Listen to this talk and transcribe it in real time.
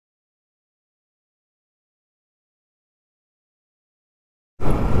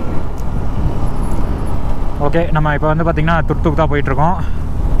Okay, நம்ம இப்போ வந்து பார்த்திங்கன்னா துர்த்துக் தான் போயிட்டுருக்கோம்.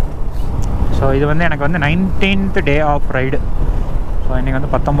 ஸோ இது வந்து எனக்கு வந்து 19th day of ride. So இன்றைக்கி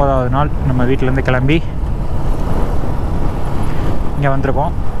வந்து 19வது நாள் நம்ம வீட்டிலேருந்து கிளம்பி இங்கே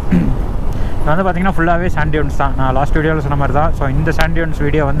வந்திருக்கோம். இது வந்து பார்த்திங்கன்னா ஃபுல்லாகவே சாண்ட் டியூன்ஸ் தான். நான் லாஸ்ட் வீடியோவில் சொன்ன மாதிரி தான். ஸோ இந்த சாண்ட் டியூன்ஸ்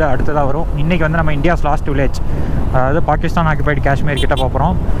வீடியோ வந்து அடுத்ததாக வரும். இன்றைக்கி வந்து நம்ம இந்தியாஸ் லாஸ்ட் வில்லேஜ், அதாவது பாகிஸ்தான் ஆக்குபைடு காஷ்மீர் கிட்ட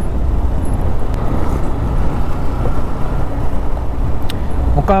போகிறோம்.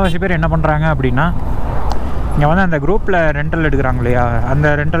 முக்கால்வாசி பேர் என்ன பண்ணுறாங்க அப்படின்னா, இங்கே வந்து அந்த குரூப்பில் ரெண்டல் எடுக்கிறாங்க இல்லையா, அந்த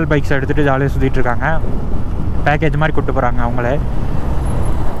ரெண்டல் பைக்ஸை எடுத்துகிட்டு ஜாலியாக சுற்றிட்டு இருக்காங்க. பேக்கேஜ் மாதிரி கூப்பிட்டு போகிறாங்க அவங்களே.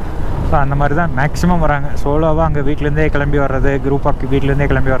 ஸோ அந்த மாதிரி தான் மேக்ஸிமம் வராங்க. சோலோவாக அங்கே வீட்டிலேருந்தே கிளம்பி வர்றது, குரூப்பாக வீட்டிலேருந்தே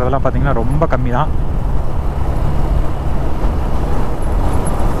கிளம்பி வர்றதெல்லாம் பார்த்திங்கன்னா ரொம்ப கம்மி தான்.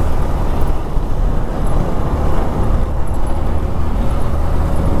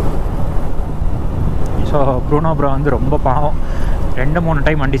 ஸோ ப்ரூனோ ப்ரோ வந்து ரொம்ப பாவம். 2-3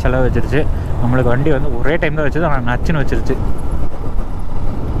 டைம் வண்டி செலவு வச்சிருச்சு. நம்மளுக்கு வண்டி வந்து ஒரே டைம் தான் வச்சது, ஆனால் நச்சுன்னு வச்சிருச்சு.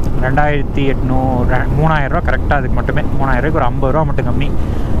 2800 3000 ரூபா கரெக்டாக அதுக்கு மட்டுமே. 3000 ஒரு 50 ரூபா மட்டும் கம்மி.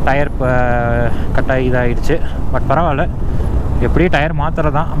 டயர் கட்டாக இதாகிடுச்சு. பட் பரவாயில்ல, எப்படியும் டயர்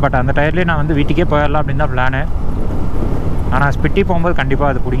மாத்திரம் தான். பட் அந்த டயர்லேயே நான் வந்து வீட்டுக்கே போயிடலாம் அப்படின்னு தான் பிளானு. ஆனால் ஸ்பிட்டி போகும்போது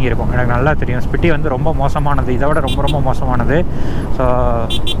கண்டிப்பாக அது பிடுங்கியிருக்கும். எனக்கு நல்லா தெரியும், ஸ்பிட்டி வந்து ரொம்ப மோசமானது, இதை விட ரொம்ப ரொம்ப மோசமானது. ஸோ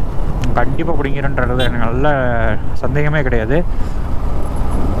கண்டிப்பாக பிடிங்கிறன்றது எனக்கு நல்ல சந்தேகமே கிடையாது.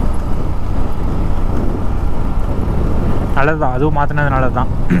 நல்லது தான், அதுவும் மாற்றினது நல்லது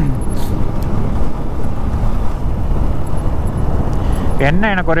தான். என்ன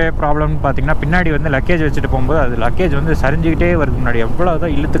எனக்கு ஒரே ப்ராப்ளம்னு பார்த்தீங்கன்னா, பின்னாடி வந்து லக்கேஜ் வச்சுட்டு போகும்போது அது லக்கேஜ் வந்து சரிஞ்சிக்கிட்டே வருது. முன்னாடி எவ்வளோ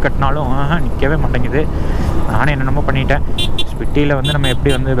தான் இழுத்து கட்டினாலும் நிற்கவே மாட்டேங்குது. நானே என்னென்னமோ பண்ணிட்டேன். ஸ்பிட்டியில் வந்து நம்ம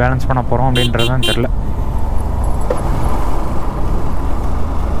எப்படி வந்து பேலன்ஸ் பண்ண போகிறோம் அப்படின்றதுதான் தெரில.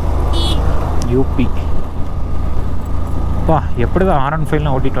 யூபி அப்பா, எப்படி தான்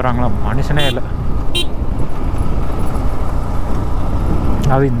R15 ஓட்டிகிட்டு வராங்களோ மனுஷனே இல்லை.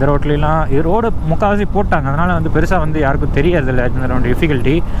 அது இந்த ரோட்லாம் இது ரோடு முக்கால்வாசி போட்டாங்க, அதனால் வந்து பெருசாக வந்து யாருக்கும் தெரியாதில்ல இந்த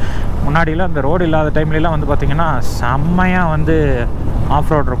டிஃபிகல்ட்டி. முன்னாடிலாம் அந்த ரோடு இல்லாத டைம்லலாம் வந்து பார்த்திங்கன்னா செம்மையாக வந்து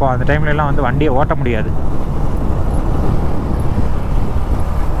ஆஃப் ரோட் இருக்கும். அந்த டைம்லலாம் வந்து வண்டியை ஓட்ட முடியாது.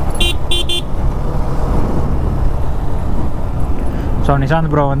 ஸோ நிஷாந்த்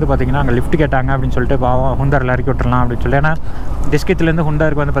ப்ரோ வந்து பார்த்திங்கன்னா அங்கே லிஃப்ட் கேட்டாங்க அப்படின்னு சொல்லிட்டு பாவம் ஹுண்டாரில் இறக்கி விட்டுறலாம் அப்படின்னு சொல்லி. ஏன்னா டிஸ்கத்துலேருந்து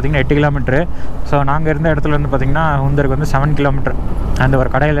ஹுண்டாருக்கு வந்து பார்த்திங்கன்னா 8 கிலோமீட்ரு. ஸோ நாங்கள் இருந்த இடத்துல வந்து பார்த்திங்கன்னா ஹுண்டாருக்கு வந்து 7 கிலோமீட்டர். அந்த ஒரு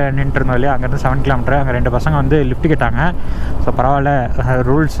கடையில் நின்றுருந்தோம் இல்லையா, அங்கேருந்து 7 கிலோமீட்டர். அங்கே 2 பசங்க வந்து லிஃப்ட் கேட்டாங்க. ஸோ பரவாயில்ல,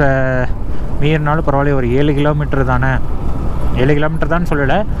 ரூல்ஸை மீறினாலும் பரவாயில்ல, ஒரு 7 கிலோமீட்டர் தானே, 7 கிலோமீட்டர் தான்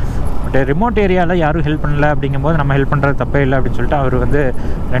சொல்லலை. பட் ரிமோட் ஏரியாவில் யாரும் ஹெல்ப் பண்ணல அப்படிங்கும்போது நம்ம ஹெல்ப் பண்ணுறது தப்பே இல்லை அப்படின்னு சொல்லிட்டு அவர் வந்து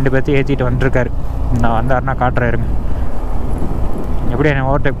 2 பேர்த்தையும் ஏற்றிட்டு வந்துருக்காரு. நான் வந்தாருன்னா காட்டுறாருங்க, எப்படி என்னை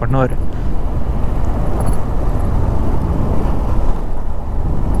ஓவர்டேக் பண்ணுவார்.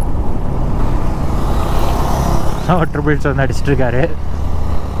 ட்ரிபிள்ஸ் வந்து அடிச்சுட்டு இருக்காரு.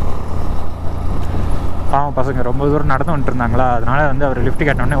 பாவம் பசங்க ரொம்ப தூரம் நடந்து வந்துட்டு இருந்தாங்களா, அதனால் வந்து அவர் லிஃப்ட்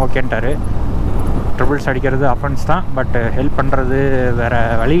கேட்டோடனே ஓகேன்ட்டார். ட்ரிபிள்ஸ் அடிக்கிறது அஃபென்ஸ் தான், பட் ஹெல்ப் பண்ணுறது வேறு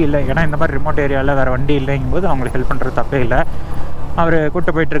வழி இல்லை. ஏன்னா இந்த மாதிரி ரிமோட் ஏரியாவில் வேறு வண்டி இல்லைங்கும்போது அவங்களுக்கு ஹெல்ப் பண்ணுறது தப்பே இல்லை. அவர்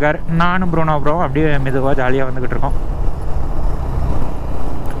கூப்பிட்டு போயிட்டுருக்காரு. நானும் ப்ரூனோ ப்ரோவும் அப்படியே மெதுவாக ஜாலியாக வந்துக்கிட்டு இருக்கோம்.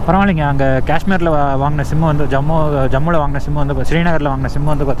 பரவாயில்லைங்க. அங்கே காஷ்மீரில் வாங்கின சிம்மு வந்து ஜம்முவில் வாங்கின சிம்மு வந்து ஸ்ரீநகரில் வாங்கின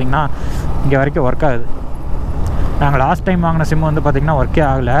சிம்மு வந்து பார்த்திங்கன்னா இங்கே வரைக்கும் ஒர்க் ஆகுது. நாங்கள் லாஸ்ட் டைம் வாங்கின சிம்மு வந்து பார்த்திங்கன்னா ஒர்க்கே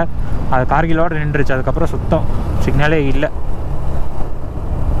ஆகலை. அது கார்கிலோடு நின்றுச்சு. அதுக்கப்புறம் சுத்தம் சிக்னலே இல்லை.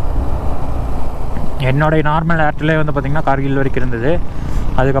 என்னோடய நார்மல் ஏர்டெல்லே வந்து பார்த்திங்கன்னா கார்கில் வரைக்கும் இருந்தது.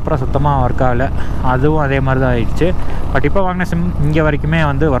 அதுக்கப்புறம் சுத்தமாக ஒர்க் ஆகலை. அதுவும் அதே மாதிரி தான் ஆகிடுச்சு. பட் இப்போ வாங்கின சிம் இங்கே வரைக்குமே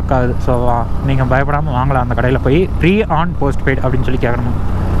வந்து ஒர்க் ஆகுது. ஸோ நீங்கள் பயப்படாமல் வாங்கலாம். அந்த கடையில் போய் ப்ரீ ஆன் போஸ்ட் பெய்ட் அப்படின்னு சொல்லி கேட்கணும்.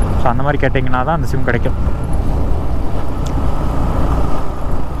 ஸோ அந்த மாதிரி கேட்டிங்கன்னா தான் அந்த சிம் கிடைக்கும்.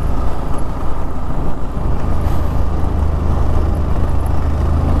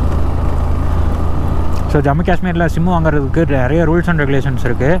 ஸோ ஜம்மு காஷ்மீரில் சிம்மு வாங்குறதுக்கு நிறைய ரூல்ஸ் அண்ட் ரெகுலேஷன்ஸ்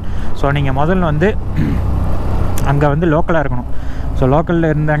இருக்குது. ஸோ நீங்கள் முதல்ல வந்து அங்கே வந்து லோக்கலாக இருக்கணும். ஸோ லோக்கலில்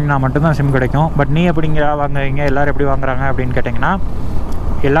இருந்தாங்கன்னா மட்டும்தான் சிம் கிடைக்கும். பட் நீ எப்படிங்கிற வாங்குவீங்க, எல்லோரும் எப்படி வாங்குறாங்க அப்படின்னு கேட்டிங்கன்னா,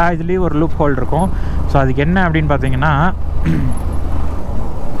 எல்லா இதுலேயும் ஒரு லூப் ஹோல் இருக்கும். ஸோ அதுக்கு என்ன அப்படின்னு பார்த்தீங்கன்னா,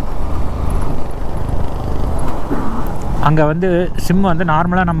 அங்கே வந்து சிம் வந்து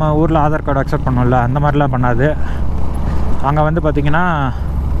நார்மலாக நம்ம ஊரில் ஆதார் கார்டு அக்செப்ட் பண்ணோம்ல, அந்த மாதிரிலாம் பண்ணாது. அங்கே வந்து பார்த்திங்கன்னா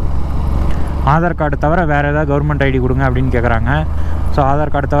ஆதார் கார்டு தவிர வேறு ஏதாவது கவர்மெண்ட் ஐடி கொடுங்க அப்படின்னு கேட்குறாங்க. ஸோ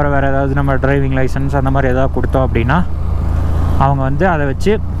ஆதார் கார்டு தவிர வேறு ஏதாவது நம்ம டிரைவிங் லைசன்ஸ் அந்த மாதிரி ஏதாவது கொடுத்தோம் அப்படின்னா அவங்க வந்து அதை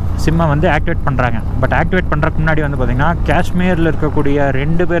வச்சு சிம்மை வந்து ஆக்டிவேட் பண்ணுறாங்க. பட் ஆக்டிவேட் பண்ணுறதுக்கு முன்னாடி வந்து பார்த்திங்கன்னா காஷ்மீரில் இருக்கக்கூடிய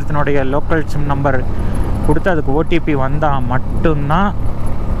 2 பேர்த்தினுடைய லோக்கல் சிம் நம்பர் கொடுத்து அதுக்கு ஓடிபி வந்தால் மட்டும்தான்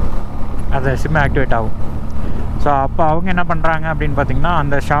அந்த சிம் ஆக்டிவேட் ஆகும். ஸோ அப்போ அவங்க என்ன பண்ணுறாங்க அப்படின்னு பார்த்தீங்கன்னா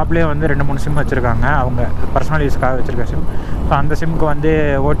அந்த ஷாப்லேயே வந்து 2-3 சிம் வச்சுருக்காங்க, அவங்க பர்சனல் யூஸ்க்காக வச்சுருக்க சிம். ஸோ அந்த சிம்க்கு வந்து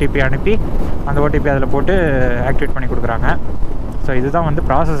ஓடிபி அனுப்பி அந்த ஓடிபி அதில் போட்டு ஆக்டிவேட் பண்ணி கொடுக்குறாங்க. ஸோ இதுதான் வந்து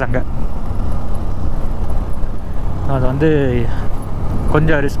ப்ராசஸ் அங்கே. அது வந்து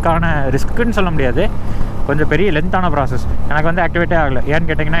கொஞ்சம் ரிஸ்க்குன்னு சொல்ல முடியாது, கொஞ்சம் பெரிய லென்த்தான ப்ராசஸ். எனக்கு வந்து ஆக்டிவேட்டே ஆகலை. ஏன்னு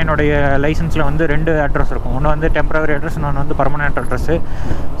கேட்டிங்கன்னா என்னுடைய லைசன்ஸில் வந்து 2 அட்ரஸ் இருக்கும். ஒன்று வந்து டெம்பரவரி அட்ரஸ், இன்னொன்று வந்து பர்மனெண்ட் அட்ரஸ்ஸு.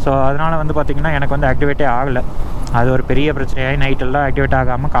 ஸோ அதனால் வந்து பார்த்திங்கன்னா எனக்கு வந்து ஆக்டிவேட்டே ஆகலை. அது ஒரு பெரிய பிரச்சனையாகி நைட்டெல்லாம் ஆக்டிவேட்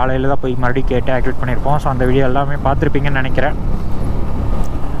ஆகாமல் காலையில் தான் போய் மறுபடியும் கேட்டு ஆக்டிவேட் பண்ணியிருப்போம். ஸோ அந்த வீடியோ எல்லாமே பார்த்துருப்பீங்கன்னு நினைக்கிறேன்.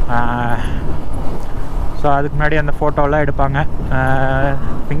 ஸோ அதுக்கு முன்னாடி அந்த ஃபோட்டோலாம் எடுப்பாங்க.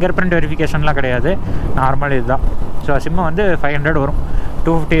 ஃபிங்கர் பிரிண்ட் வெரிஃபிகேஷன்லாம் கிடையாது, நார்மல் இதுதான். ஸோ சிம்மு வந்து 500 வரும்.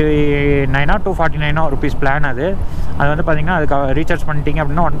 259 249 ருபீஸ் பிளான். அது வந்து பார்த்திங்கன்னா அதுக்கு ரீசார்ஜ் பண்ணிட்டீங்க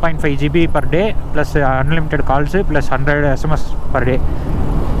அப்படின்னா 1.5 GB per day plus unlimited calls plus 100 SMS per day.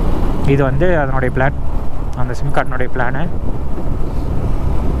 இது வந்து அதனுடைய பிளான், அந்த சிம் கார்டினுடைய பிளானு.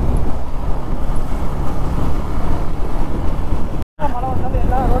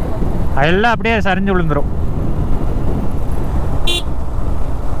 எல்லாம் அப்படியே சரிஞ்சு விழுந்துடும்.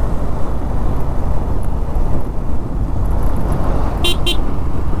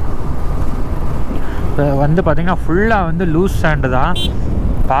 இப்போ வந்து பார்த்திங்கன்னா ஃபுல்லாக வந்து லூஸ் சாண்டு தான்,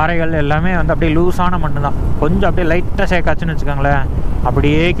 பாறைகள் எல்லாமே வந்து அப்படியே லூஸான மண் தான். கொஞ்சம் அப்படியே லைட்டாக சேக்காச்சுன்னு வச்சுக்கோங்களேன்,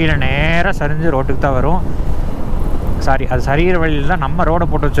 அப்படியே கீழே நேராக சரிஞ்சு ரோட்டுக்கு தான் வரும். சாரி, அது சரிகிற வழியில் தான் நம்ம ரோடை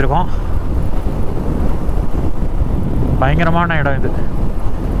போட்டு வச்சுருக்கோம். பயங்கரமான இடம் இது.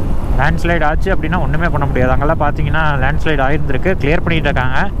 லேண்ட்ஸ்லைட் ஆச்சு அப்படின்னா ஒன்றுமே பண்ண முடியாது. அங்கெல்லாம் பார்த்தீங்கன்னா லேண்ட்ஸ்லைட் ஆகிருந்துருக்கு, கிளியர்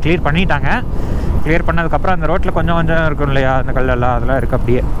பண்ணிட்டாங்க. கிளியர் பண்ணதுக்கப்புறம் அந்த ரோட்டில் கொஞ்சம் இருக்கும் இல்லையா, அந்த கல்லெல்லாம் அதெல்லாம் இருக்குது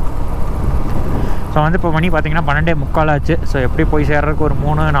அப்படியே. ஸோ வந்து இப்போ மணி பார்த்திங்கன்னா 12:45 ஆச்சு. ஸோ எப்படி போய் சேர்றதுக்கு ஒரு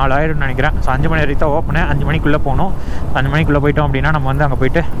 3-4 ஆயிரம்னு நினைக்கிறேன். ஸோ 5 மணி வரைக்கும் தான் ஓப்பனு. 5 மணிக்குள்ளே போகணும். 5 மணிக்குள்ளே போயிட்டோம் அப்படின்னா நம்ம வந்து அங்கே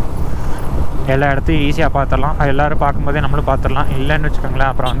போய்ட்டு எல்லா இடத்தையும் ஈஸியாக பார்த்துடலாம். எல்லோரும் பார்க்கும்போதே நம்மளும் பார்த்துடலாம். இல்லைன்னு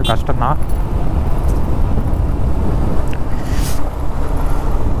வச்சுக்கோங்களேன், அப்புறம் வந்து கஷ்டம்தான்.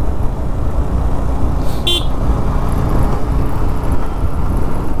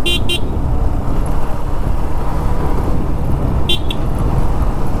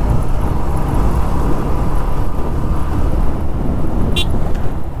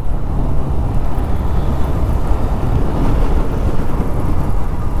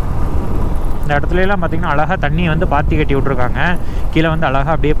 இந்த இடத்துலலாம் பார்த்திங்கன்னா அழகாக தண்ணி வந்து பாத்தி கட்டி விட்ருக்காங்க. கீழே வந்து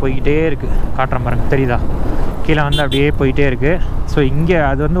அழகாக அப்படியே போய்கிட்டே இருக்குது. காட்டுறேன் பாருங்க, தெரியுதா? கீழே வந்து அப்படியே போயிட்டே இருக்குது. ஸோ இங்கே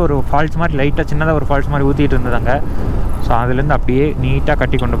அது வந்து ஒரு ஃபால்ஸ் மாதிரி லைட்டாக சின்னதாக ஒரு ஃபால்ஸ் மாதிரி ஊற்றிட்டு இருந்ததாங்க. ஸோ அதுலேருந்து அப்படியே நீட்டாக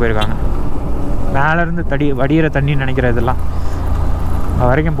கட்டி கொண்டு போயிருக்காங்க. மேலேருந்து வடிகிற தண்ணின்னு நினைக்கிற இதெல்லாம்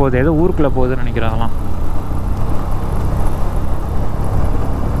வரைக்கும் போகுது, ஏதோ ஊருக்குள்ளே போகுதுன்னு நினைக்கிறேன் அதெல்லாம்.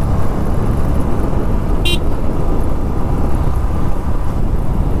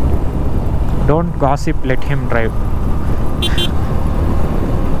 Don't gossip, let him drive.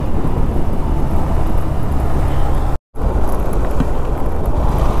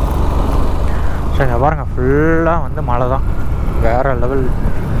 சரி பாருங்க, ஃபுல்லாக வந்து மழை தான், வேறு லெவல்.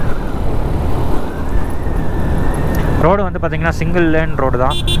 ரோடு வந்து பார்த்திங்கன்னா சிங்கிள் லேன் ரோடு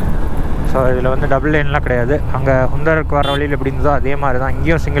தான். ஸோ இதில் வந்து டபுள் லேன்லாம் கிடையாது. அங்கே ஹுந்தருக்கு வர வழியில் எப்படி இருந்ததோ அதே மாதிரி தான்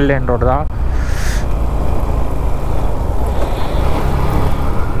இங்கேயும் சிங்கிள் லேன் ரோடு தான்.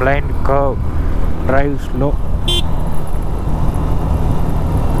 Blind curve, drive slow.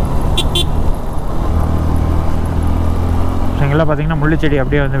 இங்கெல்லாம் பார்த்தீங்கன்னா முள்ளு செடி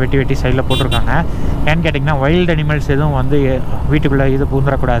அப்படியே வந்து வெட்டி சைடில் போட்டிருக்காங்க. ஏன்னு கேட்டிங்கன்னா வைல்டு அனிமல்ஸ் எதுவும் வந்து வீட்டுக்குள்ளே இது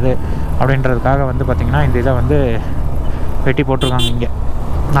பூந்துடக்கூடாது அப்படின்றதுக்காக வந்து பார்த்திங்கன்னா இந்த இதை வந்து வெட்டி போட்டிருக்காங்க இங்கே.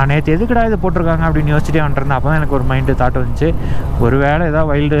 நான் நேற்று எதுக்குடா இது போட்டிருக்காங்க அப்படின்னு யோசிச்சுட்டே வந்துருந்தேன். அப்போ தான் எனக்கு ஒரு மைண்டு தாட் வந்துச்சு, ஒரு வேளை ஏதாவது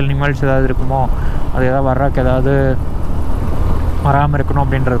வைல்டு அனிமல்ஸ் ஏதாவது இருக்குமோ, அது ஏதாவது வர்றதுக்கு ஏதாவது வராமல் இருக்கணும்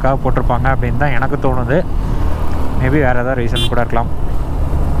அப்படின்றதுக்காக போட்டிருப்பாங்க அப்படின்னு தான் எனக்கு தோணுது. மேபி வேறு ஏதாவது ரீசன் கூட இருக்கலாம்.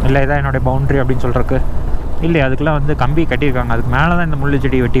 இல்லை இதான் என்னுடைய பவுண்ட்ரி அப்படின்னு சொல்கிறதுக்கு இல்லை, அதுக்கெலாம் வந்து கம்பி கட்டியிருக்காங்க. அதுக்கு மேலே தான் இந்த முள்ளு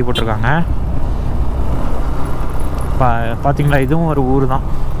செடி வெட்டி போட்டிருக்காங்க. பார்த்தீங்களா, இதுவும் ஒரு ஊர் தான்.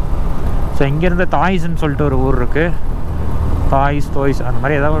 ஸோ இங்கேருந்து தாய்ஸ்ன்னு சொல்லிட்டு ஒரு ஊர் இருக்குது. தோய்ஸ் அந்த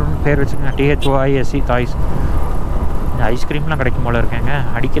மாதிரி ஏதாவது ஒரு பேர் வச்சுக்கோங்க, THOISE தாய்ஸ். ஐஸ்கிரீம்லாம் கிடைக்கும் போல இருக்கேங்க.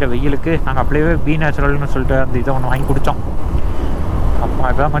 அடிக்கிற வெயிலுக்கு நாங்கள் அப்படியே பி நேச்சுரல்னு சொல்லிட்டு அந்த இதை ஒன்று வாங்கி குடித்தோம். அப்போ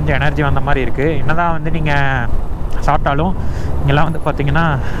அதுதான் கொஞ்சம் எனர்ஜி வந்த மாதிரி இருக்குது. என்ன தான் வந்து நீங்கள் சாப்பிட்டாலும் இங்கெல்லாம் வந்து பார்த்திங்கன்னா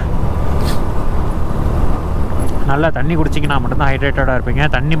நல்லா தண்ணி குடிச்சிங்கன்னா மட்டும்தான் ஹைட்ரேட்டடாக இருப்பீங்க.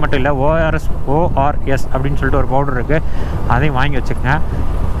 தண்ணி மட்டும் இல்லை, ORS அப்படின்னு சொல்லிட்டு ஒரு பவுடர் இருக்குது, அதையும் வாங்கி வச்சுக்கோங்க.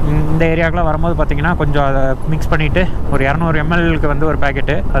 இந்த ஏரியாவுக்குலாம் வரும்போது பார்த்திங்கன்னா கொஞ்சம் அதை மிக்ஸ் பண்ணிவிட்டு ஒரு 200 ml வந்து ஒரு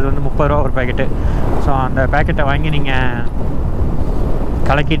பேக்கெட்டு, அது வந்து 30 ரூபா ஒரு பேக்கெட்டு. ஸோ அந்த பேக்கெட்டை வாங்கி நீங்கள்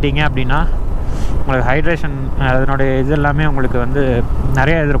கலக்கிட்டீங்க அப்படின்னா உங்களுக்கு ஹைட்ரேஷன் அதனுடைய இது எல்லாமே உங்களுக்கு வந்து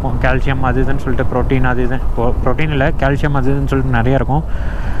நிறைய இது இருக்கும். கால்சியம் அது இதுன்னு சொல்லிட்டு, ப்ரோட்டீன் அது இது, ப்ரோட்டீன் இல்லை கால்சியம் அது இதுன்னு சொல்லிட்டு நிறையா இருக்கும்.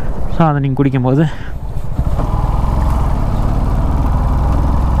 ஸோ அதை நீங்கள் குடிக்கும்போது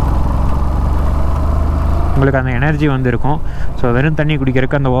உங்களுக்கு அந்த எனர்ஜி வந்து இருக்கும். ஸோ வெறும் தண்ணி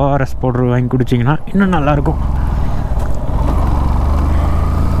குடிக்கிறதுக்கு அந்த ஓஆர்எஸ் பவுடர் வாங்கி குடிச்சிங்கன்னா இன்னும் நல்லாயிருக்கும்.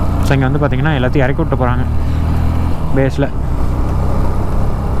 ஸோ இங்கே வந்து பார்த்திங்கன்னா எல்லாத்தையும் இறக்கி விட்டு போகிறாங்க பேஸில்.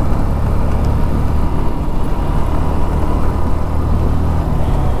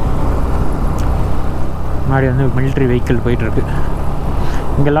 முன்னாடி வந்து மிலிட்ரி வெஹிக்கிள் போயிட்டுருக்கு.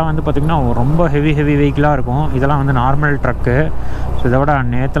 இங்கெல்லாம் வந்து பார்த்திங்கன்னா ரொம்ப ஹெவி வெஹிக்கிளாக இருக்கும். இதெல்லாம் வந்து நார்மல் ட்ரக்கு. ஸோ இதை விட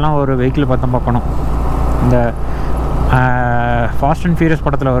நேற்றுலாம் ஒரு வெஹிக்கிள் பார்க்கணும். இந்த ஃபாஸ்ட் அண்ட் ஃபியூரியஸ்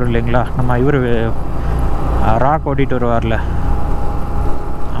படத்தில் வரும் இல்லைங்களா, நம்ம இவர் ராக் ஓட்டிகிட்டு வருவார்ல,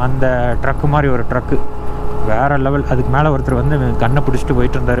 அந்த ட்ரக்கு மாதிரி ஒரு ட்ரக்கு வேறு லெவல். அதுக்கு மேலே ஒருத்தர் வந்து கண்ணை பிடிச்சிட்டு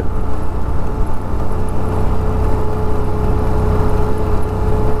போயிட்டு இருந்தார்.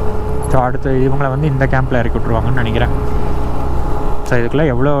 ஸோ அடுத்து இவங்களை வந்து இந்த கேம்பில் இறக்கி விட்ருவாங்கன்னு நினைக்கிறேன். ஸோ இதுக்குள்ளே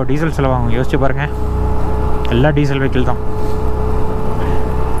எவ்வளோ டீசல் செலவாகும் யோசிச்சு பாருங்கள். எல்லா டீசல் வெஹிக்கிள் தான்,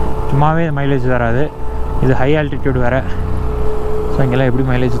 சும்மாவே மைலேஜ் தராது. இது ஹை ஆல்டிடியூட் வேறு. ஸோ இங்கெல்லாம் எப்படி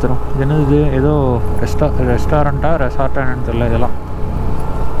மைலேஜ் தரும்? இது என்னது? இது ஏதோ ரெஸ்டாரண்ட்டாக ரெசார்ட்டானு தெரியல. இதெல்லாம்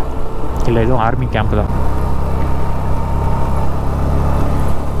இல்லை, எதுவும் ஆர்மி கேம்ப் தான்.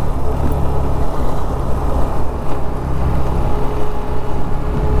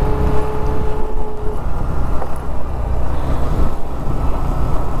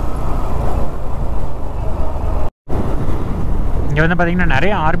 இங்கே வந்து பார்த்திங்கன்னா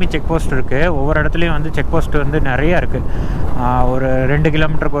நிறைய ஆர்மி செக் போஸ்ட் இருக்குது. ஒவ்வொரு இடத்துலையும் வந்து செக் போஸ்ட் வந்து நிறையா இருக்குது. ஒரு 2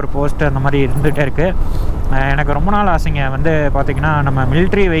 கிலோமீட்டருக்கு ஒரு போஸ்ட்டு அந்த மாதிரி இருந்துகிட்டே இருக்குது. எனக்கு ரொம்ப நாள் ஆசைங்க வந்து பார்த்திங்கன்னா நம்ம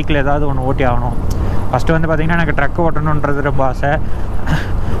மிலிட்ரி வெஹிக்கிள் ஏதாவது ஒன்று ஓட்டி ஆகணும். ஃபஸ்ட்டு வந்து பார்த்திங்கன்னா எனக்கு ட்ரக் ஓட்டணுன்றது ரொம்ப ஆசை.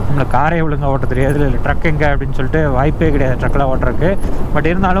 நம்மளுக்கு காரே ஒழுங்காக ஓட்ட தெரியாது, இல்லை ட்ரக் எங்கே அப்படின்னு சொல்லிட்டு வாய்ப்பே கிடையாது ட்ரக்கில் ஓட்டுறதுக்கு. பட்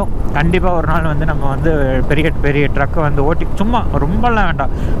இருந்தாலும் கண்டிப்பாக ஒரு நாள் வந்து நம்ம வந்து பெரிய ட்ரக்கை வந்து ஓட்டி, சும்மா ரொம்பலாம்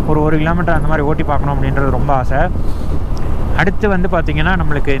வேண்டாம், ஒரு 1 கிலோமீட்டர் அந்த மாதிரி ஓட்டி பார்க்கணும் அப்படின்றது ரொம்ப ஆசை. அடுத்து வந்து பார்த்திங்கன்னா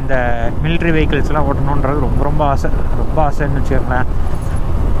நம்மளுக்கு இந்த மிலிட்ரி வெஹிக்கிள்ஸ்லாம் ஓட்டணுன்றது ரொம்ப ஆசைன்னு வச்சுக்கோங்களேன்.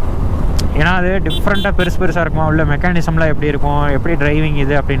 ஏன்னா அது டிஃப்ரெண்ட்டாக பெருசாக இருக்குமா, உள்ள மெக்கானிசம்லாம் எப்படி இருக்கும், எப்படி டிரைவிங்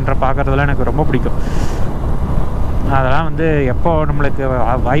இது அப்படின்ற பார்க்குறதுலாம் எனக்கு ரொம்ப பிடிக்கும். அதெல்லாம் வந்து எப்போ நம்மளுக்கு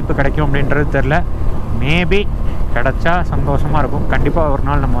வாய்ப்பு கிடைக்கும் அப்படின்றது தெரில. மேபி கிடச்சா சந்தோஷமாக இருக்கும். கண்டிப்பாக ஒரு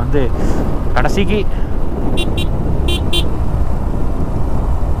நாள் நம்ம வந்து கடைசிக்கு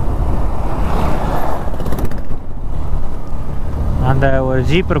அந்த ஒரு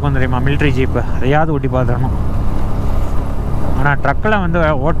ஜீப் இருக்கும் தெரியுமா, மிலிட்ரி ஜீப்பு, அதையாவது ஓட்டி பார்த்துடணும். ஆனால் ட்ரக்கில் வந்து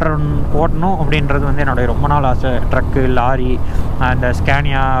ஓட்டணும் அப்படின்றது வந்து என்னுடைய ரொம்ப நாள் ஆசை. ட்ரக்கு, லாரி, அந்த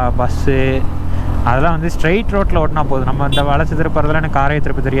ஸ்கேனியா பஸ்ஸு, அதெல்லாம் வந்து ஸ்ட்ரெயிட் ரோட்டில் ஓட்டினா போதும். நம்ம இந்த வளைச்சி திருப்புறதுலாம் எனக்கு காரையை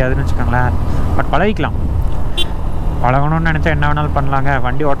திருப்ப தெரியாதுன்னு வச்சுக்கோங்களேன். பட் பழகிக்கலாம். பழகணும்னு நினச்சா என்ன வேணாலும் பண்ணலாங்க.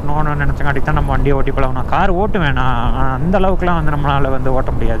 வண்டி ஓட்டணும்னு நினச்சங்காட்டி தான் நம்ம வண்டியை ஓட்டி பழகணும். கார் ஓட்டுவேன் நான், அந்த அளவுக்குலாம் வந்து நம்மளால் வந்து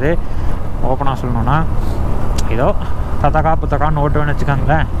ஓட்ட முடியாது. ஓப்பனாக சொல்லணுன்னா ஏதோ புத்தகான்னு ஓட்டுவேன்னு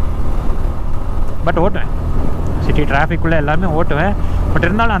வச்சுக்கோங்களேன். பட் ஓட்டுவேன், சிட்டி டிராஃபிக்குள்ளே எல்லாமே ஓட்டுவேன். பட்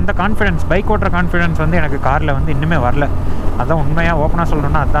இருந்தாலும் அந்த கான்ஃபிடென்ஸ், பைக் ஓட்டுற கான்ஃபிடென்ஸ் வந்து எனக்கு காரில் வந்து இன்னுமே வரல. அதுதான் உண்மையாக ஓப்பனாக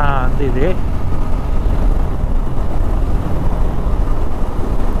சொல்லணுன்னா அதுதான் வந்து இது.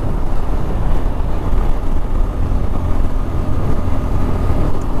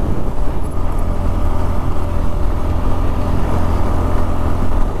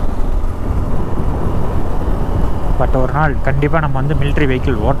 பட் ஒரு நாள் கண்டிப்பாக நம்ம வந்து மிலிட்ரி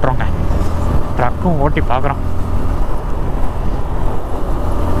வெஹிக்கிள் ஓட்டுறோங்க, ட்ரக்கும் ஓட்டி பார்க்குறோம்.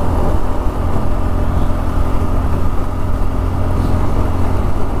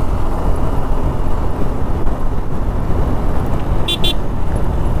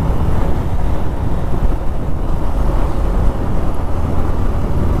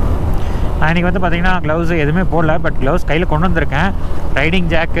 நான் இன்றைக்கி வந்து பார்த்திங்கன்னா க்ளவுஸு எதுவுமே போடல. பட் க்ளவுஸ் கையில் கொண்டு வந்திருக்கேன். ரைடிங்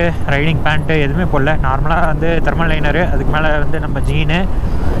ஜாக்கு, ரைடிங் பேண்ட்டு எதுவுமே போடல. நார்மலாக வந்து தெர்மல் லைனரு, அதுக்கு மேலே வந்து நம்ம ஜீனு,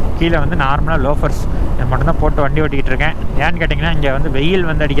 கீழே வந்து நார்மலாக லோஃபர்ஸ், இது மட்டும்தான் போட்டு வண்டி ஓட்டிக்கிட்டு இருக்கேன். ஏன்னு கேட்டிங்கன்னா இங்கே வந்து வெயில்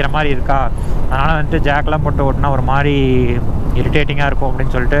வந்து அடிக்கிற மாதிரி இருக்கா, அதனால் வந்துட்டு ஜாக்கெலாம் போட்டு ஓட்டினா ஒரு மாதிரி இரிட்டேட்டிங்காக இருக்கும்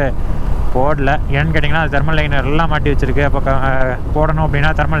அப்படின்னு சொல்லிட்டு போடல. ஏன்னு கேட்டிங்கன்னா அது தெர்மல் லைனர் எல்லாம் மாட்டி வச்சுருக்கு. அப்போ போடணும் அப்படின்னா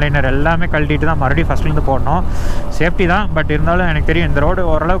தெர்மல் லைனர் எல்லாமே கழட்டிட்டு தான் மறுபடியும் ஃபஸ்ட்லேருந்து போடணும். சேஃப்டி தான், பட் இருந்தாலும் எனக்கு தெரியும் இந்த ரோடு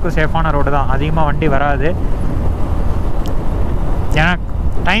ஓரளவுக்கு சேஃபான ரோடு தான், அதிகமாக வண்டி வராது. ஏன்னா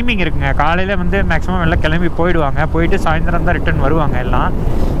டைமிங் இருக்குங்க. காலையில் வந்து மேக்ஸிமம் எல்லாம் கிளம்பி போயிடுவாங்க, போயிட்டு சாயந்தரம் தான் ரிட்டர்ன் வருவாங்க எல்லாம்.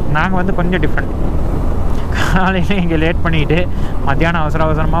 நாங்கள் வந்து கொஞ்சம் டிஃப்ரெண்ட். காலையில் இங்கே லேட் பண்ணிவிட்டு மத்தியானம்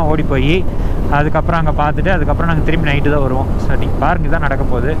அவசரமாக ஓடி போய் அதுக்கப்புறம் அங்கே பார்த்துட்டு அதுக்கப்புறம் நாங்கள் திரும்பி நைட்டு தான் வருவோம். ஸோ நீங்கள் பாருங்க, தான் நடக்க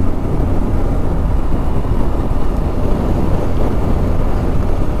போகுது.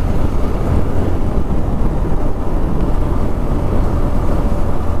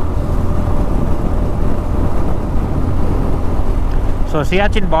 ஸோ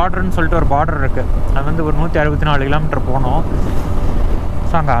சியாச்சின் பார்டர்னு சொல்லிட்டு ஒரு பார்டர் இருக்குது, அது வந்து ஒரு 164 கிலோமீட்டர் போகணும்.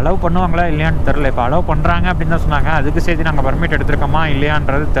 ஸோ அங்கே அலோவ் பண்ணுவாங்களா இல்லையான்னு தெரில. இப்போ அலோவ் பண்ணுறாங்க அப்படின்னு தான் சொன்னாங்க. அதுக்கு சேர்த்து நாங்கள் பர்மிட் எடுத்துருக்கோமா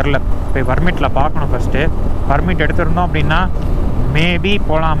இல்லையான்றது தெரில. இப்போ பர்மிட்டில் பார்க்கணும் ஃபஸ்ட்டு. பர்மிட் எடுத்திருந்தோம் அப்படின்னா மேபி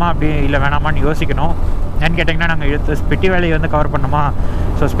போகலாமா அப்படி இல்லை வேணாமான்னு யோசிக்கணும். ஏன்னு கேட்டிங்கன்னா நாங்கள் ஸ்பிட்டி வேலையை வந்து கவர் பண்ணுமா.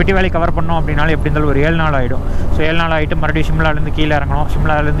 ஸோ ஸ்பிட்டி வேலை கவர் பண்ணோம் அப்படின்னாலும் எப்படி இருந்தாலும் ஒரு 7 நாள் ஆகிடும். ஸோ 7 நாள் ஆகிட்டு மறுபடியும் ஷிம்லாலேருந்து கீழே இறங்கணும்.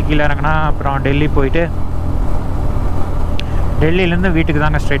 ஷிம்லாலேருந்து கீழே இறங்கினா அப்புறம் டெல்லி போயிட்டு டெல்லியிலேருந்து வீட்டுக்கு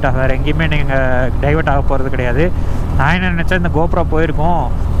தாங்க ஸ்ட்ரைட்டாக, வேறு எங்கேயுமே நீங்கள் டைவர்ட் ஆக போகிறது கிடையாது. நான் என்ன நினச்சேன், இந்த கோப்ரோ போயிருக்கோம்,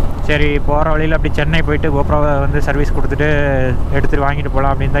 சரி போகிற வழியில் அப்படி சென்னை போயிட்டு கோப்ரோவை வந்து சர்வீஸ் கொடுத்துட்டு எடுத்துகிட்டு வாங்கிட்டு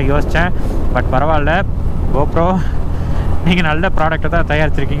போகலாம் அப்படின்னு தான் யோசித்தேன். பட் பரவாயில்ல, கோப்ரோ நீங்கள் நல்ல ப்ராடக்ட்டை தான்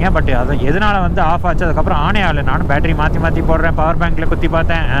தயாரிச்சிருக்கீங்க. பட் அது எதனால் வந்து ஆஃப் ஆச்சு, அதுக்கப்புறம் ஆனே ஆகலை. நானும் பேட்டரி மாற்றி போடுறேன், பவர் பேங்க்கில் குத்தி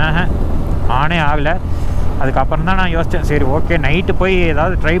பார்த்தேன், ஆனே ஆகலை. அதுக்கப்புறம் தான் நான் யோசித்தேன், சரி ஓகே நைட்டு போய்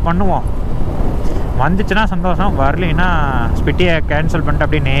ஏதாவது ட்ரை பண்ணுவோம், வந்துச்சுன்னா சந்தோஷம், வரலைன்னா ஸ்பிட்டியை கேன்சல் பண்ணிட்டு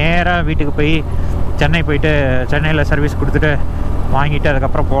அப்படியே நேராக வீட்டுக்கு போய் சென்னை போயிட்டு சென்னையில் சர்வீஸ் கொடுத்துட்டு வாங்கிட்டு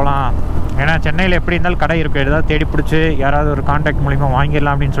அதுக்கப்புறம் போகலாம். ஏன்னா சென்னையில் எப்படி இருந்தாலும் கடை இருக்குது, ஏதாவது தேடி பிடிச்சி யாராவது ஒரு கான்டாக்ட் மூலிமா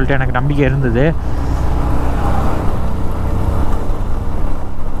வாங்கிடலாம் அப்படின்னு சொல்லிட்டு எனக்கு நம்பிக்கை இருந்தது.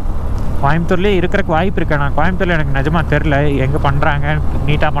 கோயம்புத்தூர்லேயே இருக்கிறக்கு வாய்ப்பு இருக்கேன். நான் கோயம்புத்தூரில் எனக்கு நிஜமாக தெரில எங்கே பண்ணுறாங்க,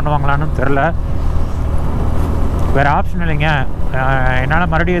 நீட்டாக பண்ணுவாங்களான்னு தெரில. வேறு ஆப்ஷன் இல்லைங்க, என்னால்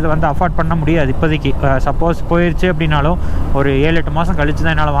மறுபடியும் இது வந்து அஃபோர்ட் பண்ண முடியாது இப்போதைக்கு. சப்போஸ் போயிடுச்சு அப்படின்னாலும் ஒரு 7-8 மாதம் கழித்து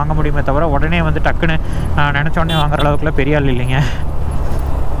தான் என்னால் வாங்க முடியுமே தவிர உடனே வந்து டக்குன்னு நான் நினச்ச உடனே வாங்குற அளவுக்குலாம் பெரிய ஆள் இல்லைங்க.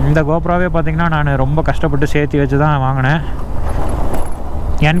 இந்த கோப்ரோவே பார்த்திங்கன்னா நான் ரொம்ப கஷ்டப்பட்டு சேர்த்து வச்சு தான் வாங்கினேன்.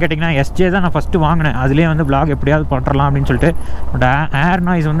 ஏன்னு கேட்டிங்கன்னா எஸ்ஜே தான் நான் ஃபஸ்ட்டு வாங்கினேன். அதுலேயே வந்து ப்ளாக் எப்படியாவது பண்ணுறலாம் அப்படின்னு சொல்லிட்டு. பட் ஏர்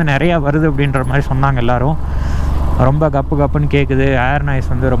நாய்ஸ் வந்து நிறையா வருது அப்படின்ற மாதிரி சொன்னாங்க எல்லோரும். ரொம்ப கப்புன்னு கேட்குது, ஏர்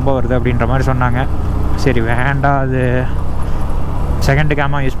நாய்ஸ் வந்து ரொம்ப வருது அப்படின்ற மாதிரி சொன்னாங்க. சரி வேண்டாம், அது செகண்ட்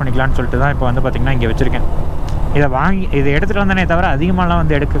கேமாக யூஸ் பண்ணிக்கலான்னு சொல்லிட்டு தான் இப்போ வந்து பார்த்திங்கன்னா இங்கே வச்சுருக்கேன். இதை எடுத்துகிட்டு வந்தனே தவிர அதிகமாகலாம்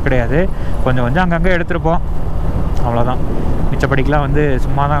வந்து எடுக்க கிடையாது, கொஞ்சம் அங்கங்கே எடுத்துருப்போம், அவ்வளோதான். மிச்சப்படிக்கெலாம் வந்து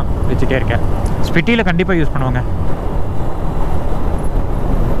சும்மா தான் வச்சுட்டே இருக்கேன். ஸ்பிட்டியில் கண்டிப்பாக யூஸ் பண்ணுவாங்க.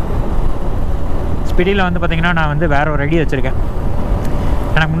 ஸ்பிட்டியில் வந்து பார்த்திங்கன்னா நான் வந்து வேறு ஒரு ஐடியா வச்சுருக்கேன்.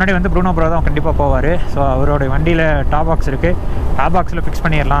 எனக்கு முன்னாடி வந்து ப்ரூனோ ப்ரோ தான் கண்டிப்பாக போவார். ஸோ அவரோட வண்டியில் டாப் பாக்ஸ் இருக்குது, டாப் பாக்ஸில் ஃபிக்ஸ்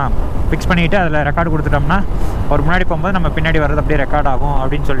பண்ணிடலாம். ஃபிக்ஸ் பண்ணிவிட்டு அதில் ரெக்கார்டு கொடுத்துட்டோம்னா அவர் முன்னாடி போகும்போது நம்ம பின்னாடி வர்றது அப்படியே ரெக்கார்ட் ஆகும்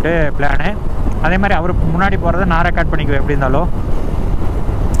அப்படின்னு சொல்லிட்டு பிளானு. அதே மாதிரி அவர் முன்னாடி போகிறத நான் ரெக்கார்ட் பண்ணிக்குவேன் எப்படி இருந்தாலும்.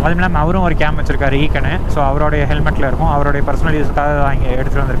 அதுவும் இல்லாமல் அவரும் ஒரு கேம் வச்சுருக்காரு ஈக்கனு. ஸோ அவருடைய ஹெல்மெட்டில் இருக்கும், அவருடைய பர்சனல் யூஸுக்காக வாங்கி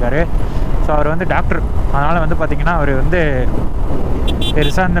எடுத்துகிட்டு வந்திருக்காரு. ஸோ அவர் வந்து டாக்டர், அதனால் வந்து பார்த்திங்கன்னா அவர் வந்து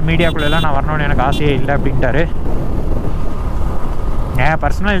பெருசாக இந்த மீடியாக்குள்ளெல்லாம் நான் வரணும்னு எனக்கு ஆசையே இல்லை அப்படின்ட்டாரு. ஏன்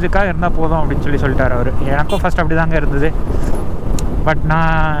பர்சனல் இதுக்காக இருந்தால் போதும் அப்படின்னு சொல்லிட்டார் அவர். எனக்கும் ஃபஸ்ட் அப்படி தாங்க இருந்தது. பட்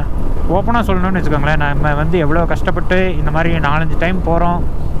நான் ஓப்பனாக சொல்லணும்னு வச்சுக்கோங்களேன், நம்ம வந்து எவ்வளோ கஷ்டப்பட்டு இந்த மாதிரி 4-5 டைம் போகிறோம்,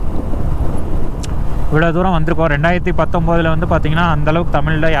 இவ்வளோ தூரம் வந்திருக்கோம். 2019 வந்து பார்த்திங்கன்னா அந்தளவுக்கு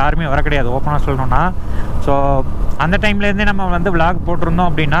தமிழில் யாருமே வர கிடையாது ஓப்பனாக சொல்லணுன்னா. ஸோ அந்த டைம்லேருந்தே நம்ம வந்து விளாக் போட்டிருந்தோம்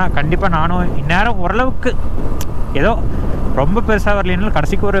அப்படின்னா கண்டிப்பாக நானும் இந்நேரம் ஓரளவுக்கு ஏதோ ரொம்ப பெருசாக வரலைனாலும்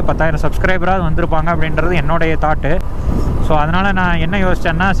கடைசிக்கு ஒரு 10,000 சப்ஸ்கிரைபராக வந்திருப்பாங்க அப்படின்றது என்னுடைய தாட்டு. ஸோ அதனால் நான் என்ன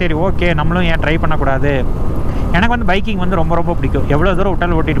யோசித்தேன்னா, சரி ஓகே நம்மளும் ஏன் ட்ரை பண்ணக்கூடாது. எனக்கு வந்து பைக்கிங் வந்து ரொம்ப பிடிக்கும், எவ்வளோ தூரம்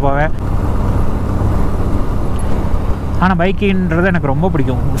விட்டாலும் ஓட்டிகிட்டு போவேன். ஆனால் பைக்கின்றது எனக்கு ரொம்ப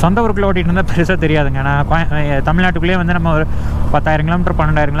பிடிக்கும். சொந்த ஊருக்குள்ளே ஓட்டிகிட்டு இருந்தால் பெருசாக தெரியாதுங்க. நான் தமிழ்நாட்டுக்குள்ளேயே வந்து நம்ம ஒரு 10,000 கிலோமீட்டர்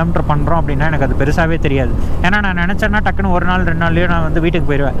 12,000 கிலோமீட்டர் பண்ணுறோம் அப்படின்னா எனக்கு அது பெருசாகவே தெரியாது. ஏன்னா நான் நினச்சேன்னா டக்குன்னு ஒரு நாள் 2 நாள்லேயே நான் வந்து வீட்டுக்கு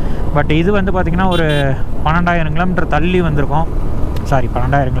போயிடுவேன். பட் இது வந்து பார்த்திங்கன்னா ஒரு 12,000 கிலோமீட்டர் தள்ளி வந்திருக்கோம். சாரி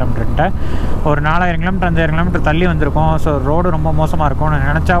 12,000 கிலோமீட்டர்கிட்ட ஒரு 4,000 கிலோமீட்டர் 5,000 கிலோமீட்டர் தள்ளி வந்திருக்கோம். ஸோ ரோடு ரொம்ப மோசமாக இருக்கும். நான்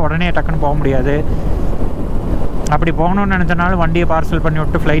நினச்சா உடனே டக்குன்னு போக முடியாது. அப்படி போகணுன்னு நினச்சனாலும் வண்டியை பார்சல் பண்ணி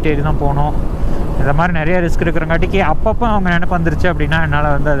விட்டு ஃப்ளைட் ஏறி தான் போகணும். இந்த மாதிரி நிறைய ரிஸ்க் இருக்கிறங்காட்டிக்கு அப்பப்போ அவங்க நினைப்பு வந்துருச்சு அப்படின்னா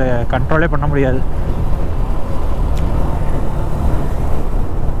என்னால் வந்து அதை கண்ட்ரோலே பண்ண முடியாது.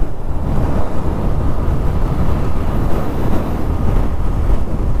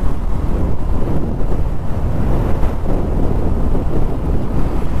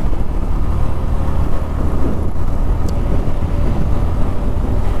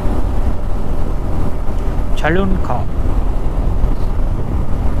 சலூன் கார்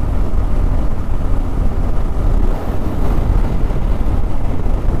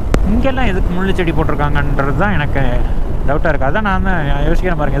இங்கெல்லாம் எதுக்கு முள்ளு செடி போட்டிருக்காங்கன்றது தான் எனக்கு டவுட்டாக இருக்குது. அதான் நான் தான்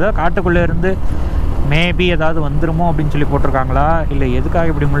யோசிக்கிறேன் பாருங்கள், ஏதோ காட்டுக்குள்ளே இருந்து மேபி ஏதாவது வந்துருமோ அப்படின்னு சொல்லி போட்டிருக்காங்களா, இல்லை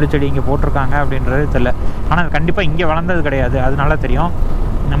எதுக்காக இப்படி முள்ளு செடி இங்கே போட்டிருக்காங்க அப்படின்றது தெரியல. ஆனால் அது கண்டிப்பாக இங்கே வளர்ந்தது கிடையாது, அதனால தெரியும்.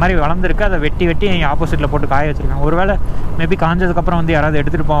 இந்த மாதிரி வளர்ந்துருக்கு, அதை வெட்டி ஆப்போசிட்டில் போட்டு காய வச்சுருக்காங்க. ஒருவேளை மேபி காஞ்சதுக்கப்புறம் வந்து யாராவது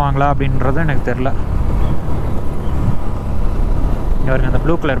எடுத்துகிட்டு போவாங்களா அப்படின்றது எனக்கு தெரில. இவருங்க அந்த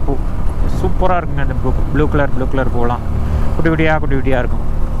ப்ளூ கலர் பூ சூப்பராக இருக்குங்க. இந்த ப்ளூ கலர் பூலாம் குட்டி குட்டியாக இருக்கும்.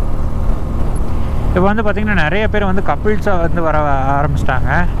 இப்போ வந்து பார்த்திங்கன்னா நிறைய பேர் வந்து கப்பிள்ஸாக வந்து வர ஆரம்பிச்சிட்டாங்க.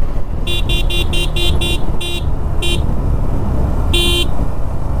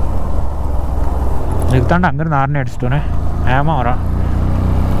 இதுக்கு தாண்டி அங்கேருந்து ஆர்னே அடிச்சிட்டோன்னே ஏமா வரோம்.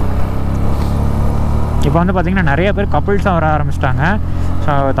 இப்போ வந்து பார்த்திங்கன்னா நிறைய பேர் கப்பிள்ஸாக வர ஆரம்பிச்சிட்டாங்க.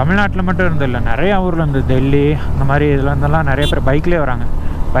 ஸோ தமிழ்நாட்டில் மட்டும் இருந்தில்லை, நிறையா ஊரில் இருந்து டெல்லி இந்த மாதிரி இதில் இருந்தெல்லாம் நிறைய பேர் பைக்லேயே வராங்க.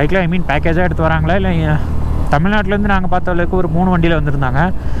 பைக்கில் ஐ மீன் பேக்கேஜாக எடுத்து வராங்களா இல்லை தமிழ்நாட்டிலேருந்து நாங்கள் பார்த்த அளவுக்கு ஒரு 3 வண்டியில் வந்திருந்தாங்க.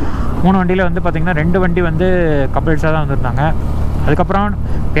 3 வண்டியில் வந்து பார்த்திங்கன்னா 2 வண்டி வந்து கப்பிள்ஸாக தான் வந்திருந்தாங்க. அதுக்கப்புறம்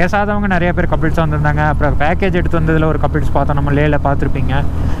பேசாதவங்க நிறைய பேர் கப்பிள்ஸாக வந்திருந்தாங்க. அப்புறம் பேக்கேஜ் எடுத்து வந்ததில் ஒரு கப்பிள்ஸ் பார்த்தோம், நம்ம லேல பார்த்துருப்பீங்க.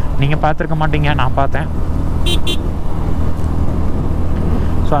 நீங்கள் பார்த்துருக்க மாட்டீங்க, நான் பார்த்தேன்.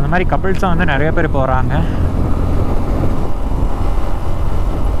 ஸோ அந்த மாதிரி கப்பிள்ஸாக வந்து நிறைய பேர் இப்போ வராங்க.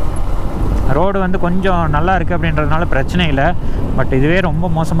 ரோடு வந்து கொஞ்சம் நல்லா இருக்குது அப்படின்றதுனால பிரச்சனை இல்லை. பட் இதுவே ரொம்ப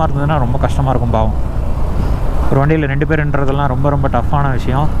மோசமாக இருந்ததுன்னா ரொம்ப கஷ்டமாக இருக்கும் பாவம். ஒரு வண்டியில் 2 பேருன்றதெல்லாம் ரொம்ப ரொம்ப டஃப்பான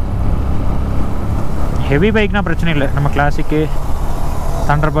விஷயம். ஹெவி பைக்னால் பிரச்சனை இல்லை, நம்ம கிளாசிக்கு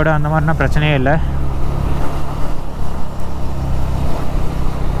தண்டர்பர்டு அந்த மாதிரினா பிரச்சனையே இல்லை.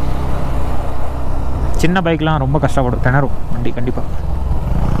 சின்ன பைக்லாம் ரொம்ப கஷ்டப்படும், திணறும் வண்டி கண்டிப்பாக.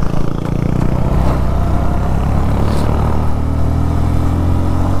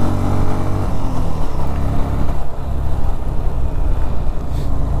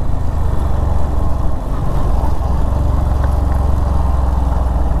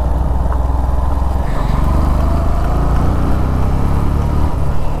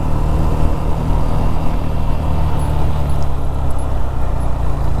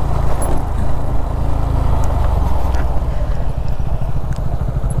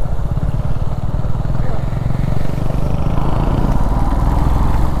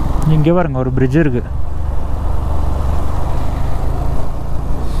 இங்கே பாருங்க ஒரு பிரிட்ஜ் இருக்குது.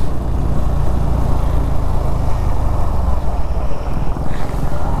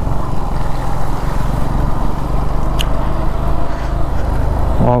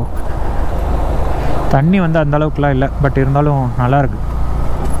 வாவ், தண்ணி வந்து அந்த அளவுக்குலாம் இல்லை, பட் இருந்தாலும் நல்லாயிருக்கு.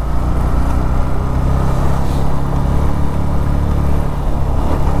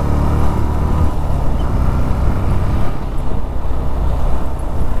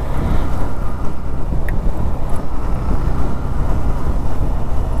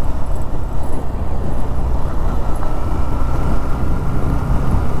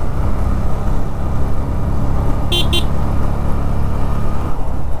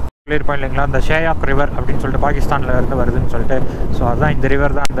 இருப்போம் இல்லைங்களா, அந்த ஷேயாக் ரிவர் அப்படின்னு சொல்லிட்டு பாகிஸ்தானில் இருந்து வருதுன்னு சொல்லிட்டு. ஸோ அதுதான் இந்த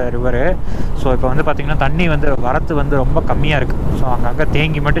ரிவர் தான் அந்த ரிவரு. ஸோ இப்போ வந்து பார்த்திங்கன்னா தண்ணி வந்து வரத்து வந்து ரொம்ப கம்மியாக இருக்குது. ஸோ அங்கங்கே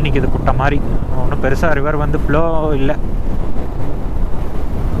தேங்கி மட்டும் நிற்கிது குட்டை மாதிரி. ஒன்றும் பெருசாக ரிவர் வந்து ஃப்ளோ இல்லை.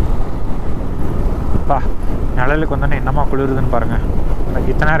 பா நிழலுக்கு வந்தோன்னே என்னமா குளிருதுன்னு பாருங்கள்.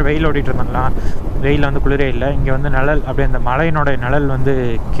 இத்தனை நேரம் வெயில் ஓடிட்டு இருந்தோம்னா வெயிலில் வந்து குளிரே இல்லை. இங்கே வந்து நிழல் அப்படியே அந்த மலையினோட நிழல் வந்து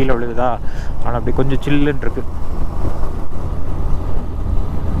கீழே விழுகுதா, அதனால் அப்படி கொஞ்சம் சில்லுன்னு இருக்குது.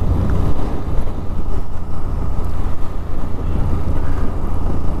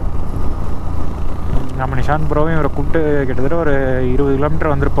 நம்ம நிஷாந்த் ப்ரோவையும் இவரை கூப்பிட்டு கிட்டத்தட்ட ஒரு 20 கிலோமீட்டர்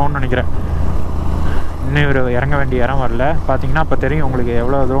வந்திருப்போம்னு நினைக்கிறேன். இன்னும் இவர் இறங்க வேண்டிய இடம் வரல. பார்த்தீங்கன்னா அப்போ தெரியும் உங்களுக்கு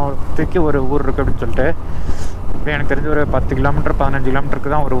எவ்வளோ தூரத்துக்கு ஒரு ஊர் இருக்குது அப்படின்னு சொல்லிட்டு. அப்படியே எனக்கு தெரிஞ்ச ஒரு 10 கிலோமீட்டர் 15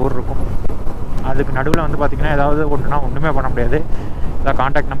 கிலோமீட்டருக்கு தான் ஒரு ஊர் இருக்கும். அதுக்கு நடுவில் வந்து பார்த்திங்கன்னா ஏதாவது ஒன்றுனா ஒன்றுமே பண்ண முடியாது. ஏதாவது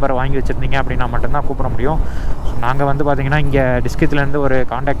காண்டாக்ட் நம்பர் வாங்கி வச்சுருந்தீங்க அப்படின்னா மட்டும்தான் கூப்பிட முடியும். ஸோ நாங்கள் வந்து பார்த்திங்கன்னா இங்கே டிஸ்ட்ரிக்ட்லேருந்து ஒரு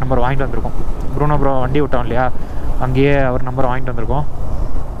காண்டாக்ட் நம்பர் வாங்கிட்டு வந்திருக்கோம். ப்ரூனோ ப்ரோ வண்டி விட்டோம் இல்லையா, அங்கேயே அவர் நம்பர் வாங்கிட்டு வந்திருக்கோம்.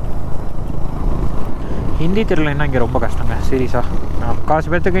 ஹிந்தி தெரியலன்னா இங்கே ரொம்ப கஷ்டங்க சீரியஸாக. முக்கால்வாசி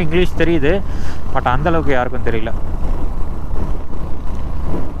பேர்த்துக்கு இங்கிலீஷ் தெரியுது, பட் அந்தளவுக்கு யாருக்கும் தெரியல.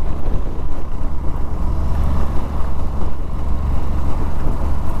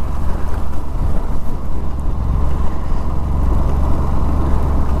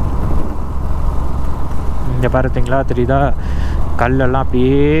 இங்கே பார்த்தீங்களா தெரியுதா, கல்லெல்லாம்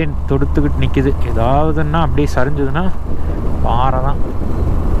அப்படியே தொடுத்துக்கிட்டு நிற்கிது. ஏதாவதுன்னா அப்படியே சரிஞ்சதுன்னா பாறை தான்.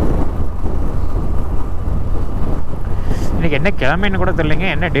 இன்றைக்கி என்ன கிழமைன்னு கூட தெரியலைங்க,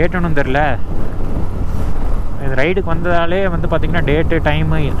 என்ன டேட்டுன்னு தெரில. இது ரைடுக்கு வந்ததாலே வந்து பார்த்திங்கன்னா டேட்டு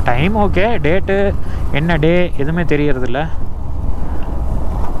டைம் ஓகே, டேட்டு என்ன டே எதுவுமே தெரியறதில்ல.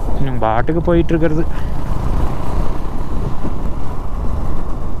 பாட்டுக்கு போயிட்டுருக்கிறது.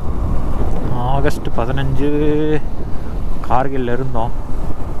 ஆகஸ்ட் 15 கார்கில் இருந்தோம்,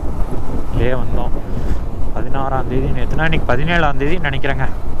 லே வந்தோம். 16ஆம் தேதி நேற்றுனா இன்றைக்கி 17ஆம் தேதி நினைக்கிறேங்க,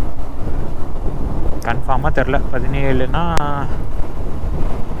 கன்ஃபார்மாக தெரில. 17னா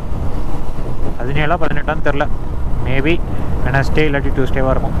 17ஆ 18ஆன்னு தெரில. மேபி வெனஸ்டே இல்லாட்டி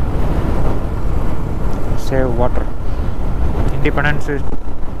டியூஸ்டேவாக இருக்கும். Save water.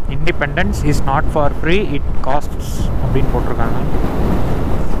 Independence is not for free, it castes அப்படின்னு போட்டிருக்காங்க.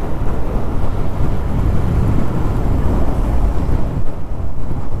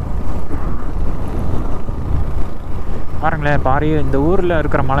 பாருங்களேன், பாறை இந்த ஊரில்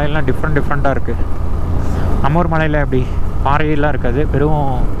இருக்கிற மலையெல்லாம் டிஃப்ரெண்ட்டாக இருக்குது. நம்ம ஊர் மலையில் எப்படி பாறையெல்லாம் இருக்காது, வெறும்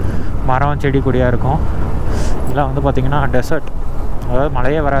மரம் செடி கொடியாக இருக்கும். இதெல்லாம் வந்து பார்த்திங்கன்னா டெசர்ட், அதாவது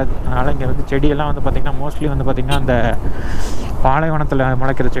மழையே வராது. அதனால் இங்கே வந்து செடியெல்லாம் வந்து பார்த்திங்கன்னா மோஸ்ட்லி வந்து பார்த்திங்கன்னா அந்த பாலைவனத்தில்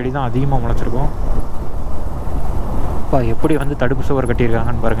முளைக்கிற செடி தான் அதிகமாக முளைச்சிருக்கும். இப்போ எப்படி வந்து தடுப்பு சுவர்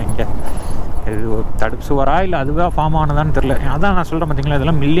கட்டியிருக்காங்கன்னு பாருங்கள். இங்கே இது தடுப்பு சுவரா இல்லை அதுவாக ஃபார்ம் ஆனதான்னு தெரில. அதான் நான் சொல்கிறேன் பார்த்திங்களா,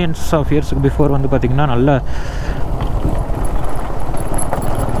 இதெல்லாம் மில்லியன்ஸ் ஆஃப் இயர்ஸுக்கு பிஃபோர் வந்து பார்த்திங்கன்னா நல்ல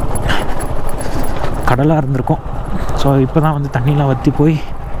கடலாக இருந்திருக்கும். ஸோ இப்போ தான் வந்து தண்ணியெலாம் வற்றி போய்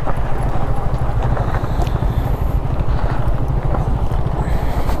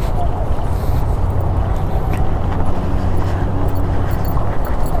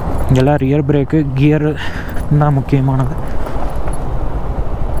இங்கெல்லாம் ரியர் பிரேக்கு கியர் தான் முக்கியமானது.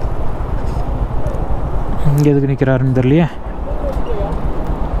 இங்கே எதுக்கு நிற்கிறாருன்னு தெரியலையே.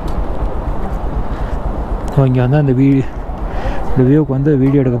 ஸோ இங்கே வந்து அந்த இந்த வியூவுக்கு வந்து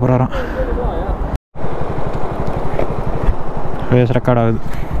வீடியோ எடுக்க போகிறாராம். ஃபேஸ் ரெக்கார்ட் ஆகுது.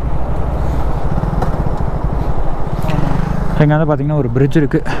 இங்கே வந்து பார்த்திங்கன்னா ஒரு பிரிட்ஜ்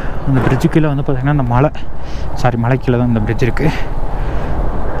இருக்குது. அந்த பிரிட்ஜு கீழே வந்து பார்த்திங்கன்னா அந்த மலை கீழே தான் இந்த பிரிட்ஜ் இருக்குது.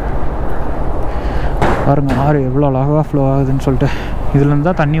 பாருங்கள் ஆறு எவ்வளோ அழகாக ஃப்ளோ ஆகுதுன்னு சொல்லிட்டு. இதுலேருந்து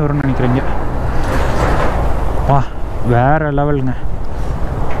தான் தண்ணி வரும்னு நினைக்கிறீங்க. வா, வேறு லெவலுங்க,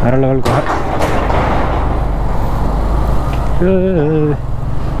 வேறு லெவலுக்கு.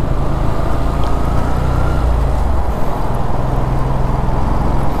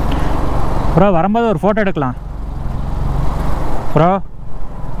 ப்ரோ வரும்போது ஒரு ஃபோட்டோ எடுக்கலாம் ப்ரோ.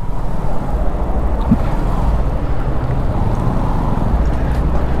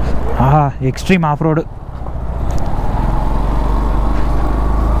 ஆஹா, எக்ஸ்ட்ரீம் ஆஃப் ரோடு.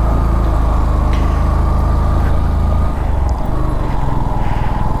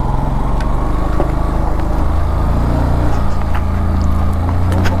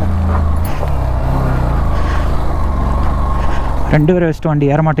 ரெண்டு பேரை வச்சுட்டு வண்டி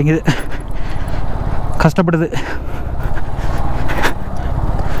ஏற மாட்டேங்குது, கஷ்டப்படுது.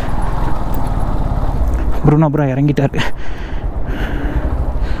 ப்ரூனோ அப்புறம் இறங்கிட்டார்.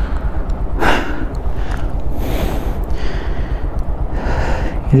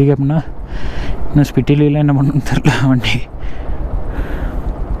 இதுக்கு அப்படின்னா இன்னும் ஸ்பிட்டிலாம் என்ன பண்ணணும்னு தெரியல வண்டி.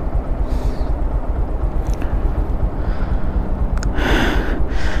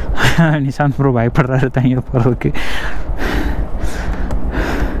 நிசாந்த் ப்ரோ பயப்படுறாரு தனியாக போகிறதுக்கு.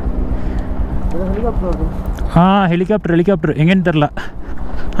 ஹெலிகாப்டர் எங்கேன்னு தெரில.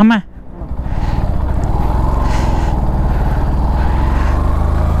 ஆமாம்,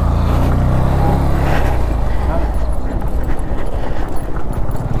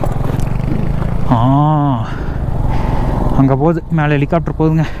 அங்கே போகுது, மேலே ஹெலிகாப்டர்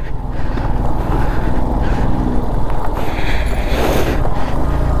போகுதுங்க.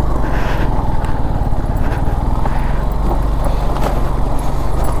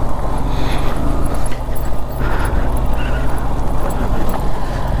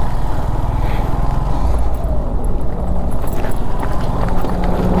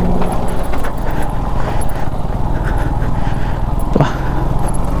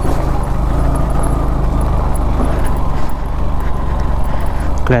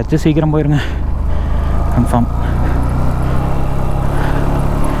 கிளச்சு சீக்கிரம் போயிருங்க, கன்ஃபார்ம்.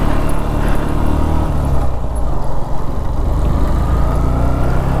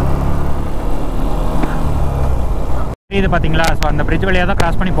 இது பார்த்தீங்களா, ஸோ அந்த பிரிட்ஜ் வழியாக தான்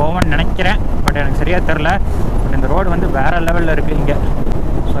கிராஸ் பண்ணி போவேன்னு நினைக்கிறேன். பட் எனக்கு சரியாக தெரில. பட் இந்த ரோடு வந்து வேறு லெவலில் இருக்குது இங்கே.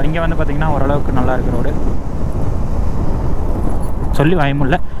 ஸோ இங்கே வந்து பார்த்திங்கன்னா ஓரளவுக்கு நல்லா இருக்குது ரோடு. சொல்லி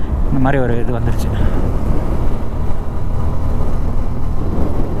வாயமுல்ல, இந்த மாதிரி ஒரு இது வந்துருச்சு.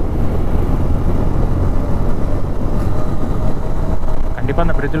 கண்டிப்பாக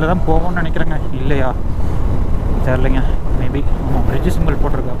அந்த பிரிட்ஜில் தான் போவோம்னு நினைக்கிறேங்க. இல்லையா தெரிலைங்க, மேபி. ஆமாம், பிரிட்ஜ் சிம்பிள்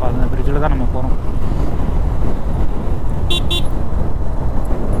போட்டிருக்கு. அப்போ அந்த பிரிட்ஜில் தான் நம்ம போகிறோம்.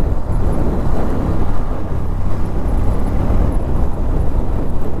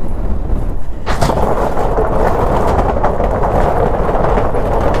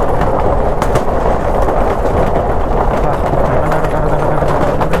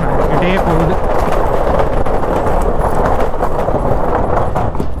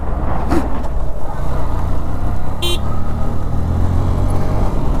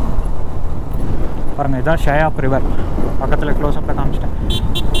 பாருங்கள், இதான் ஷயாப் ரிவர். பக்கத்தில் க்ளோஸ்அப்பில் காமிச்சிட்டேன்.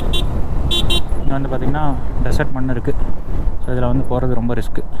 இங்கே வந்து பார்த்திங்கன்னா டெசர்ட் மண் இருக்குது. ஸோ இதில் வந்து போகிறது ரொம்ப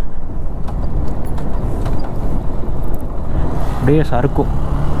ரிஸ்க்கு. அப்படியே சறுக்கும்.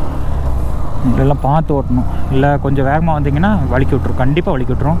 இதெல்லாம் பார்த்து ஓட்டணும். இல்லை கொஞ்சம் வேகமாக வந்தீங்கன்னா வலிக்கி விட்ரும், கண்டிப்பாக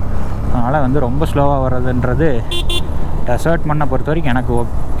வலிக்கி விட்ரும். அதனால் வந்து ரொம்ப ஸ்லோவாக வர்றதுன்றது டெசர்ட் மண்ணை பொறுத்த வரைக்கும்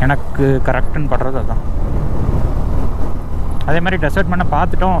எனக்கு கரெக்டுன்னு படுறது அதுதான். அதே மாதிரி டெசர்ட் மண்ணை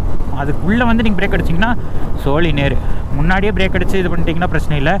பார்த்துட்டோம், அதுக்குள்ளே வந்து நீங்கள் பிரேக் அடிச்சிங்கன்னா சோழி நேர். முன்னாடியே பிரேக் அடித்து இது பண்ணிட்டீங்கன்னா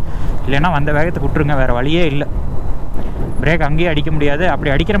பிரச்சனை இல்லை, இல்லைன்னா வந்த வேகத்துக்கு விட்டுருங்க, வேறு வழியே இல்லை. பிரேக் அங்கேயே அடிக்க முடியாது.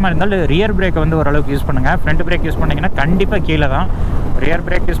 அப்படி அடிக்கிற மாதிரி இருந்தாலும் ரியர் பிரேக்கை வந்து ஓரளவுக்கு யூஸ் பண்ணுங்கள். ஃப்ரண்ட் பிரேக் யூஸ் பண்ணிங்கன்னா கண்டிப்பாக கீழே தான். ரியர்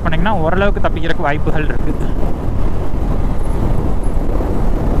பிரேக் யூஸ் பண்ணிங்கன்னா ஓரளவுக்கு தப்பிக்கிறதுக்கு வாய்ப்புகள் இருக்குது.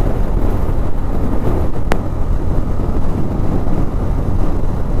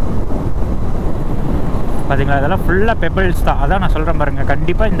 பார்த்தீங்களா, இதெல்லாம் ஃபுல்லாக பெபிள்ஸ் தான். அதான் நான் சொல்கிறேன் பாருங்கள்,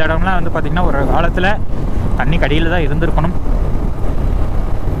 கண்டிப்பாக இந்த இடம்லாம் வந்து பார்த்திங்கன்னா ஒரு காலத்தில் தண்ணி கடியில் தான் இருந்திருக்கணும்.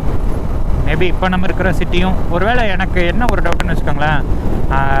 மேபி இப்போ நம்ம இருக்கிற சிட்டியும், ஒருவேளை எனக்கு என்ன ஒரு டவுட்டுன்னு வச்சுக்கோங்களேன்,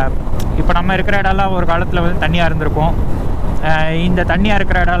 இப்போ நம்ம இருக்கிற இடம்லாம் ஒரு காலத்தில் வந்து தண்ணியாக இருந்திருக்கும். இந்த தண்ணியாக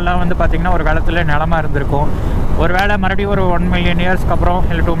இருக்கிற இடம்லாம் வந்து பார்த்திங்கன்னா ஒரு காலத்தில் நிலமாக இருந்திருக்கும். ஒரு வேளை மறுபடியும் ஒரு 1 மில்லியன் இயர்ஸ்க்கு அப்புறம்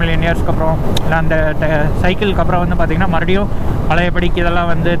இல்லை 2 மில்லியன் இயர்ஸ்க்கு அப்புறம் இல்லை அந்த சைக்கிளுக்கு அப்புறம் வந்து பார்த்திங்கன்னா மறுபடியும் பழையபடிக்கு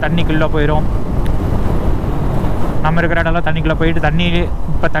இதெல்லாம் வந்து தண்ணிக்குள்ளே போயிடும். நம்ம இருக்கிற இடம்லாம் தண்ணிக்குள்ளே போயிட்டு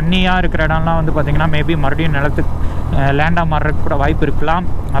இப்போ தண்ணியாக இருக்கிற இடம்லாம் வந்து பார்த்திங்கன்னா மேபி மறுபடியும் நிலத்துக்கு லேண்டாக மாறுறதுக்கு கூட வாய்ப்பு இருக்கலாம்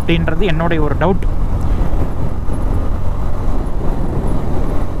அப்படின்றது என்னுடைய ஒரு டவுட்.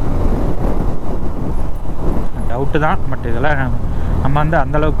 டவுட்டு தான். பட் இதெல்லாம் நம்ம வந்து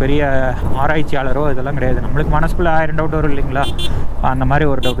அந்தளவுக்கு பெரிய ஆராய்ச்சியாளரோ இதெல்லாம் கிடையாது. நம்மளுக்கு மனசுக்குள்ளே 1000 டவுட் வரும் இல்லைங்களா, அந்த மாதிரி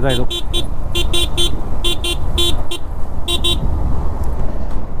ஒரு டவுட்டு தான் இதுவும்.